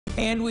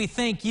And we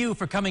thank you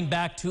for coming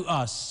back to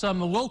us. Some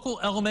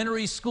local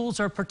elementary schools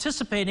are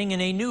participating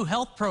in a new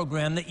health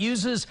program that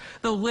uses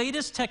the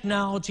latest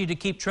technology to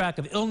keep track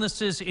of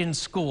illnesses in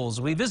schools.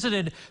 We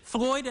visited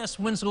Floyd S.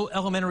 Winslow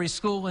Elementary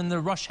School in the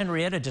Rush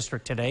Henrietta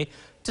District today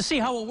to see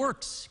how it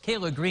works.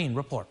 Kayla Green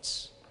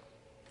reports.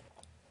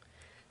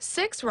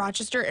 6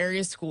 Rochester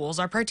area schools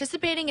are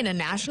participating in a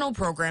national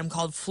program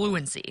called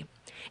Fluency.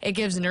 It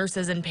gives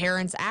nurses and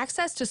parents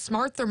access to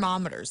smart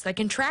thermometers that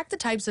can track the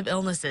types of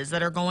illnesses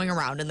that are going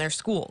around in their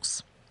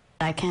schools.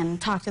 I can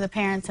talk to the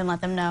parents and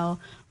let them know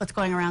what's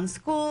going around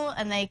school,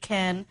 and they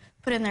can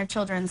put in their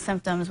children's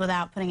symptoms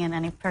without putting in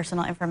any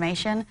personal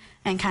information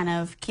and kind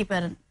of keep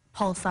a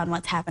pulse on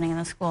what's happening in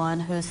the school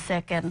and who's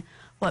sick and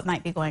what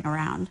might be going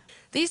around.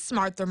 These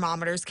smart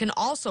thermometers can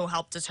also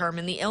help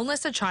determine the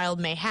illness a child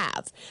may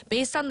have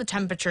based on the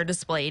temperature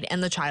displayed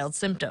and the child's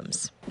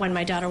symptoms. When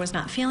my daughter was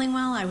not feeling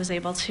well, I was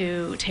able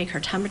to take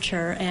her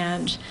temperature,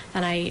 and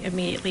then I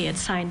immediately had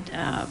signed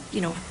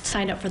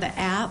up for the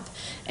app,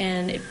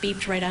 and it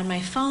beeped right on my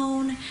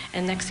phone,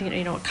 and next thing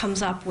you know, it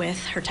comes up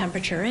with her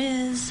temperature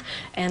is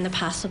and the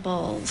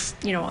possible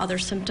other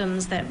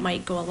symptoms that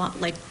might go along,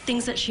 like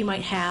things that she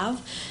might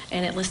have,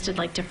 and it listed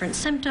like different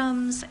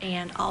symptoms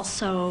and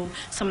also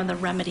some of the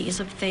remedies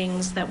of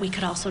things that we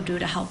could also do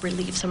to help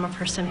relieve some of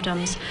her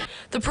symptoms.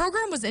 The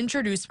program was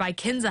introduced by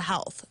Kinza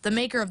Health, the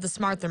maker of the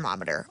smart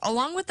thermometer,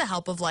 along with the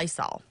help of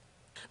Lysol.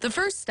 The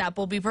first step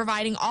will be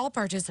providing all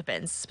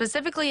participants,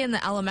 specifically in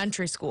the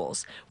elementary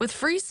schools, with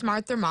free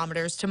smart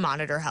thermometers to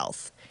monitor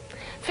health.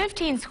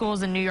 15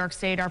 schools in New York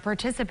State are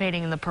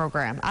participating in the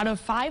program out of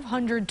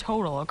 500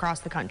 total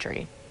across the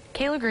country.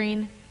 Kayla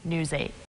Green, News 8.